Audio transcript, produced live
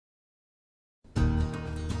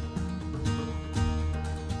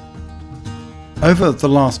Over the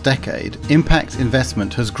last decade, impact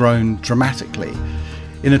investment has grown dramatically.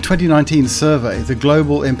 In a 2019 survey, the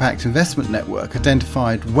Global Impact Investment Network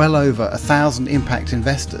identified well over 1,000 impact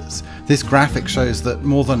investors. This graphic shows that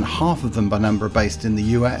more than half of them by number are based in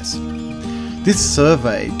the US. This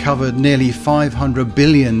survey covered nearly $500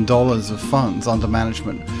 billion of funds under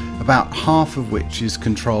management, about half of which is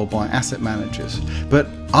controlled by asset managers. But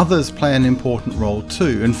others play an important role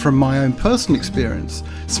too, and from my own personal experience,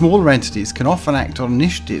 smaller entities can often act on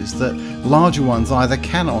initiatives that larger ones either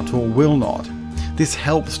cannot or will not. This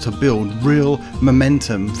helps to build real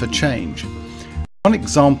momentum for change. One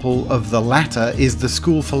example of the latter is the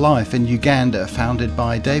School for Life in Uganda, founded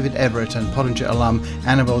by David Everett and Pottinger alum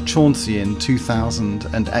Annabel Chauncey in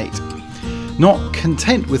 2008. Not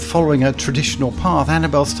content with following a traditional path,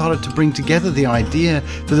 Annabel started to bring together the idea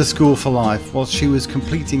for the School for Life while she was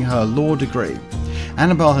completing her law degree.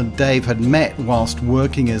 Annabel and Dave had met whilst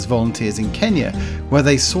working as volunteers in Kenya, where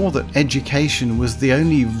they saw that education was the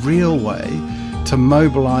only real way to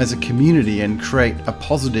mobilize a community and create a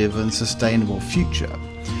positive and sustainable future.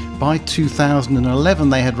 By 2011,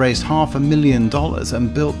 they had raised $500,000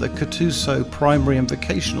 and built the Katuso Primary and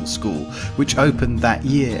Vocational School, which opened that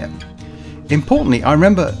year. Importantly, I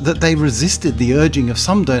remember that they resisted the urging of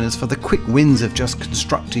some donors for the quick wins of just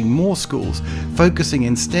constructing more schools, focusing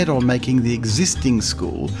instead on making the existing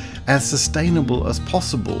school as sustainable as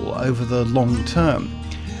possible over the long term.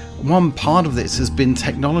 One part of this has been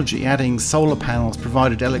technology. Adding solar panels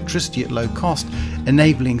provided electricity at low cost,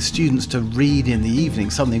 enabling students to read in the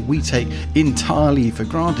evening, something we take entirely for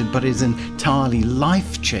granted but is entirely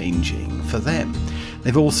life-changing for them.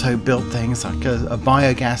 They've also built things like a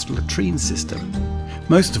biogas latrine system.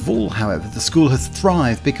 Most of all, however, the school has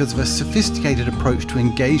thrived because of a sophisticated approach to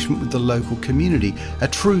engagement with the local community, a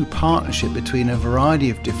true partnership between a variety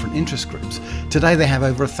of different interest groups. Today they have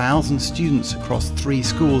over 1,000 students across 3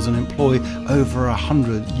 schools and employ over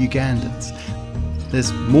 100 Ugandans.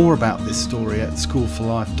 There's more about this story at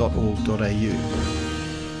schoolforlife.org.au.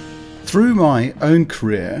 Through my own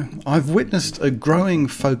career, I've witnessed a growing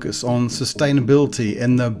focus on sustainability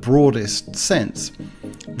in the broadest sense.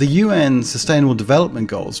 The UN Sustainable Development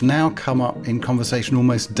Goals now come up in conversation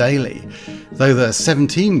almost daily, though the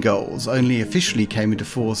 17 goals only officially came into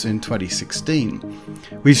force in 2016.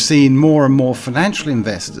 We've seen more and more financial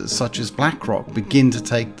investors, such as BlackRock, begin to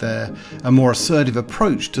take a more assertive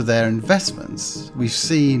approach to their investments. We've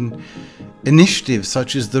seen initiatives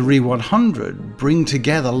such as the RE100 bring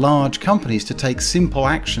together large companies to take simple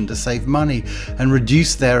action to save money and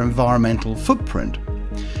reduce their environmental footprint.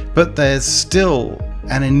 But there's still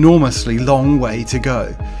an enormously long way to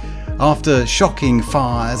go. After shocking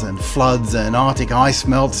fires and floods and Arctic ice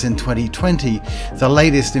melts in 2020, the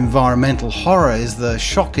latest environmental horror is the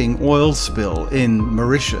shocking oil spill in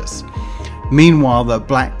Mauritius. Meanwhile, the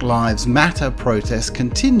Black Lives Matter protests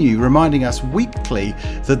continue, reminding us weekly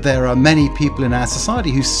that there are many people in our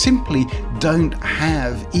society who simply don't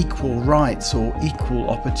have equal rights or equal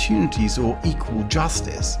opportunities or equal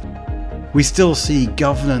justice. We still see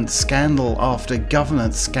governance scandal after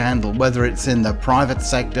governance scandal, whether it's in the private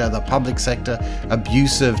sector, the public sector,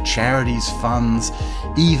 abuse of charities, funds,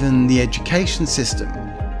 even the education system.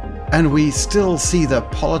 And we still see the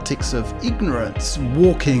politics of ignorance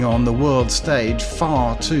walking on the world stage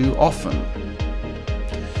far too often.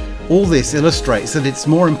 All this illustrates that it's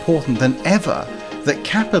more important than ever that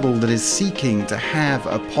capital that is seeking to have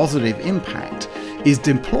a positive impact is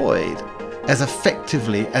deployed as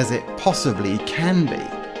effectively as it possibly can be.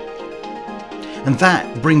 And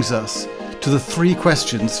that brings us to the 3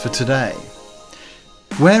 questions for today.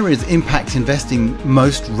 Where is impact investing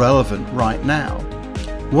most relevant right now?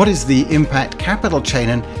 What is the impact capital chain,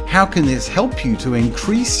 and how can this help you to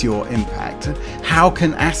increase your impact? How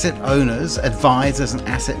can asset owners, advisors and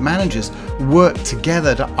asset managers work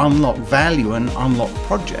together to unlock value and unlock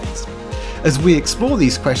projects? As we explore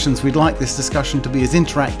these questions, we'd like this discussion to be as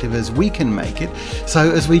interactive as we can make it. So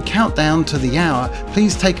as we count down to the hour,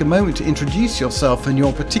 please take a moment to introduce yourself and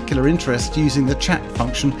your particular interest using the chat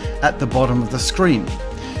function at the bottom of the screen.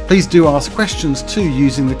 Please do ask questions too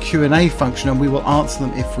using the Q&A function, and we will answer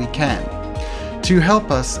them if we can. To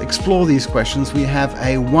help us explore these questions, we have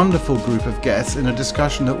a wonderful group of guests in a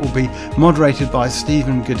discussion that will be moderated by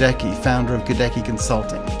Stephen Godecki, founder of Godecki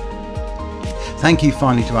Consulting. Thank you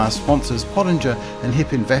finally to our sponsors Pottinger and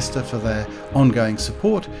Hip Investor for their ongoing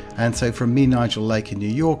support. And so from me, Nigel Lake in New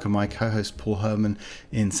York, and my co-host Paul Herman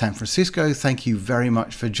in San Francisco, thank you very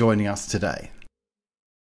much for joining us today.